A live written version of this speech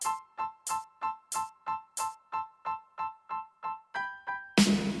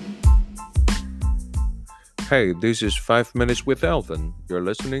Hey, this is 5 Minutes with Elvin. You're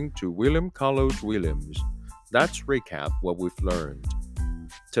listening to William Carlos Williams. Let's recap what we've learned.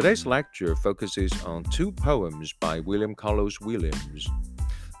 Today's lecture focuses on two poems by William Carlos Williams,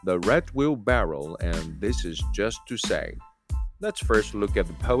 The Red Wheelbarrow and This Is Just to Say. Let's first look at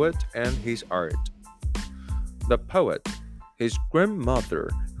the poet and his art. The poet, his grandmother,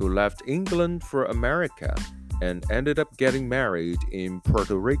 who left England for America and ended up getting married in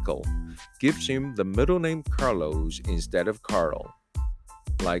Puerto Rico, gives him the middle name Carlos instead of Carl.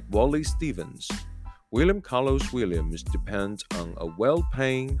 Like Wally Stevens, William Carlos Williams depends on a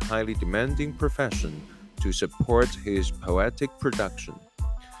well-paying, highly demanding profession to support his poetic production.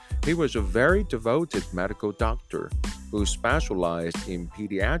 He was a very devoted medical doctor who specialized in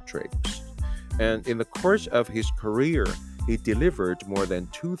pediatrics, and in the course of his career, he delivered more than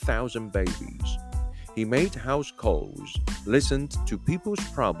 2,000 babies. He made house calls, listened to people's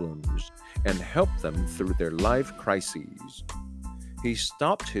problems, and helped them through their life crises. He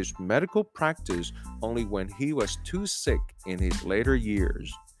stopped his medical practice only when he was too sick in his later years,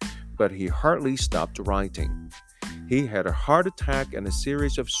 but he hardly stopped writing. He had a heart attack and a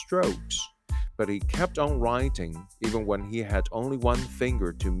series of strokes, but he kept on writing even when he had only one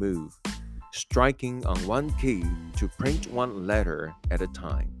finger to move, striking on one key to print one letter at a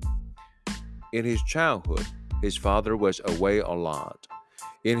time. In his childhood, his father was away a lot.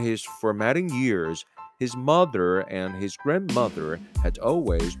 In his formative years, his mother and his grandmother had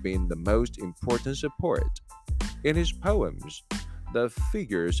always been the most important support. In his poems, the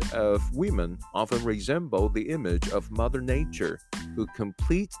figures of women often resemble the image of Mother Nature, who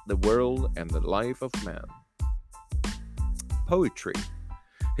completes the world and the life of man. Poetry.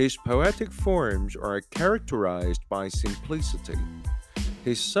 His poetic forms are characterized by simplicity.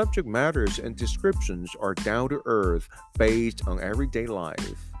 His subject matters and descriptions are down to earth, based on everyday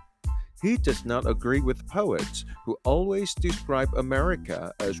life. He does not agree with poets who always describe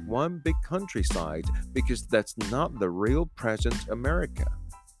America as one big countryside because that's not the real present America.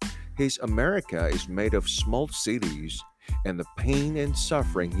 His America is made of small cities and the pain and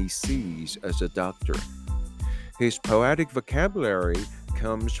suffering he sees as a doctor. His poetic vocabulary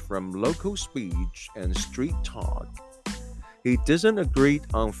comes from local speech and street talk. He doesn't agree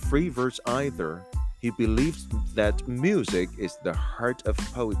on free verse either. He believes that music is the heart of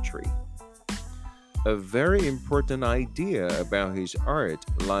poetry. A very important idea about his art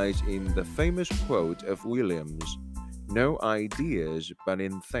lies in the famous quote of Williams, "No ideas but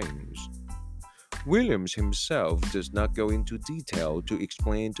in things." Williams himself does not go into detail to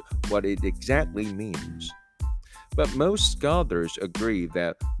explain what it exactly means. But most scholars agree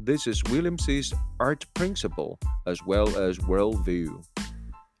that this is Williams's art principle as well as worldview.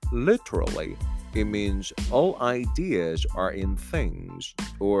 Literally, it means all ideas are in things,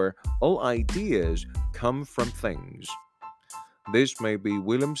 or all ideas come from things. This may be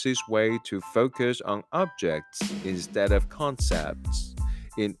Williams's way to focus on objects instead of concepts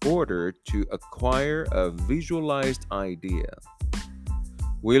in order to acquire a visualized idea.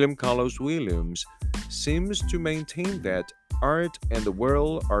 William Carlos Williams seems to maintain that art and the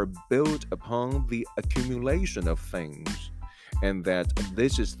world are built upon the accumulation of things, and that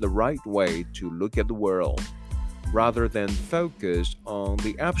this is the right way to look at the world, rather than focus on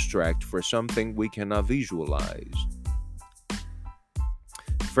the abstract for something we cannot visualize.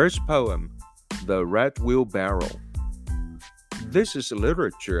 First poem, The Red Wheelbarrow. This is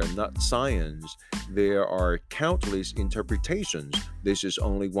literature and not science. There are countless interpretations. This is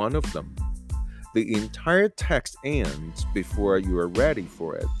only one of them. The entire text ends before you are ready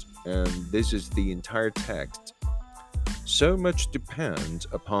for it, and this is the entire text. So much depends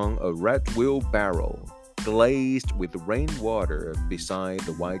upon a red wheelbarrow glazed with rainwater beside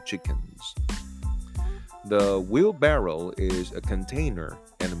the white chickens. The wheelbarrow is a container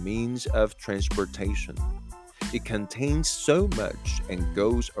and a means of transportation. It contains so much and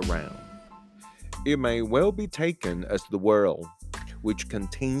goes around. It may well be taken as the world, which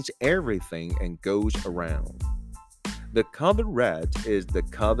contains everything and goes around. The color red is the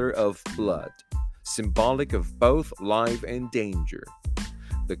color of blood, symbolic of both life and danger.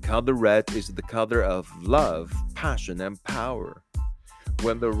 The color red is the color of love, passion, and power.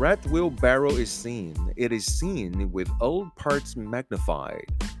 When the red wheelbarrow is seen, it is seen with all parts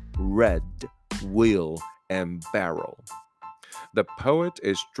magnified: red, wheel, and barrel. The poet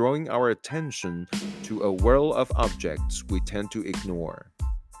is drawing our attention to a world of objects we tend to ignore.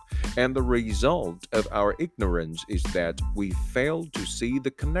 And the result of our ignorance is that we fail to see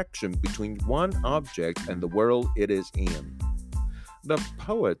the connection between one object and the world it is in. The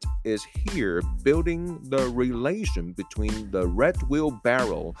poet is here building the relation between the red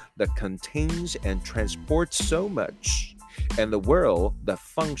wheelbarrow that contains and transports so much and the world that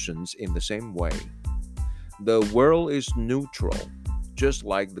functions in the same way. The world is neutral, just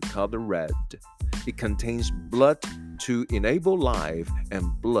like the color red. It contains blood to enable life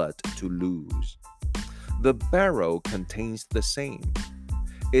and blood to lose. The barrel contains the same.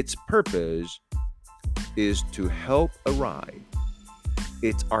 Its purpose is to help arrive.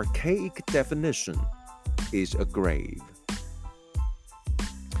 Its archaic definition is a grave.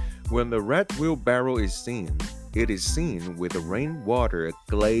 When the red wheelbarrow is seen, it is seen with the rainwater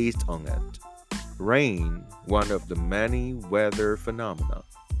glazed on it. Rain, one of the many weather phenomena.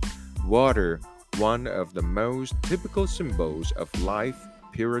 Water, one of the most typical symbols of life,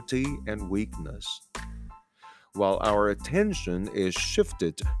 purity, and weakness. While our attention is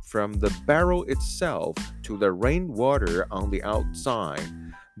shifted from the barrel itself to the rainwater on the outside,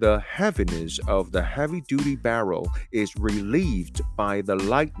 the heaviness of the heavy duty barrel is relieved by the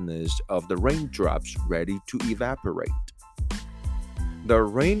lightness of the raindrops ready to evaporate. The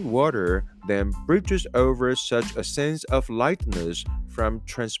rainwater then bridges over such a sense of lightness from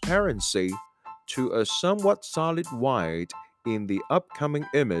transparency to a somewhat solid white in the upcoming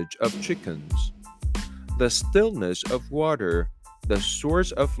image of chickens. The stillness of water, the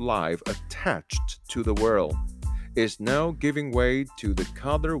source of life attached to the world, is now giving way to the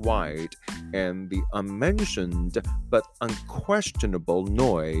color white and the unmentioned but unquestionable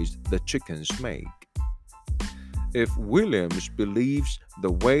noise the chickens make. If Williams believes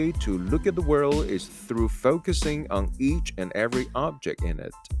the way to look at the world is through focusing on each and every object in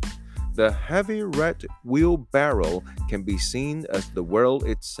it, the heavy red wheelbarrow can be seen as the world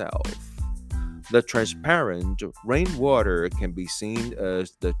itself. The transparent rainwater can be seen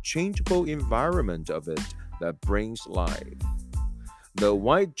as the changeable environment of it that brings life. The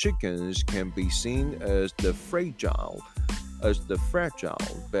white chickens can be seen as the fragile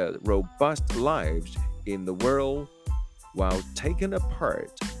but robust lives in the world while taken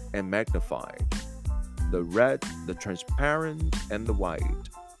apart and magnified. The red, the transparent, and the white.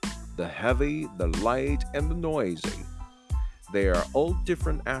 The heavy, the light, and the noisy. They are all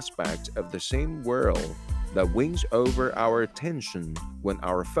different aspects of the same world that wins over our attention when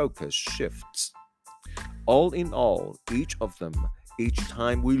our focus shifts. All in all, each of them, each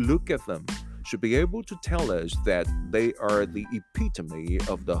time we look at them, should be able to tell us that they are the epitome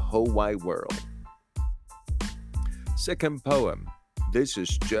of the whole wide world. Second poem, This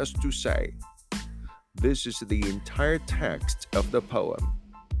is Just to Say. This is the entire text of the poem.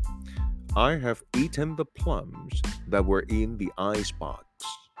 I have eaten the plums that were in the icebox,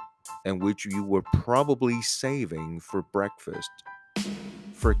 and which you were probably saving for breakfast.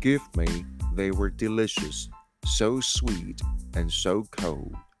 Forgive me, they were delicious, so sweet and so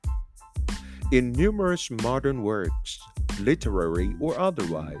cold. In numerous modern works, literary or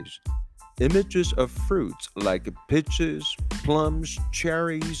otherwise, images of fruits like peaches, plums,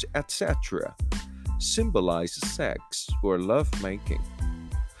 cherries, etc., symbolize sex or lovemaking.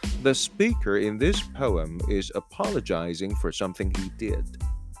 The speaker in this poem is apologizing for something he did.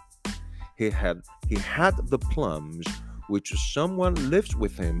 He had the plums which someone lives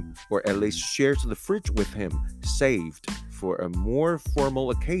with him or at least shares the fridge with him saved for a more formal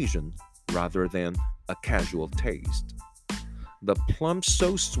occasion rather than a casual taste. The plums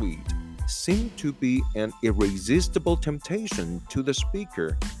so sweet seemed to be an irresistible temptation to the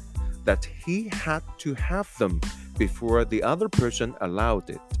speaker that he had to have them before the other person allowed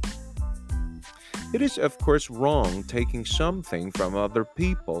it. It is, of course, wrong taking something from other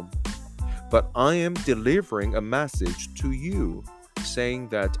people, but I am delivering a message to you, saying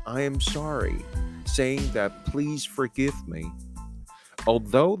that I am sorry, saying that please forgive me.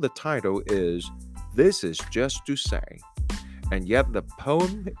 Although the title is This is Just to Say, and yet the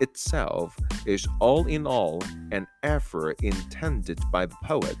poem itself is all in all an effort intended by the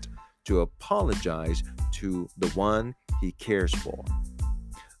poet to apologize to the one he cares for.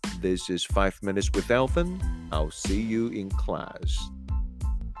 This is 5 Minutes with Elvin. I'll see you in class.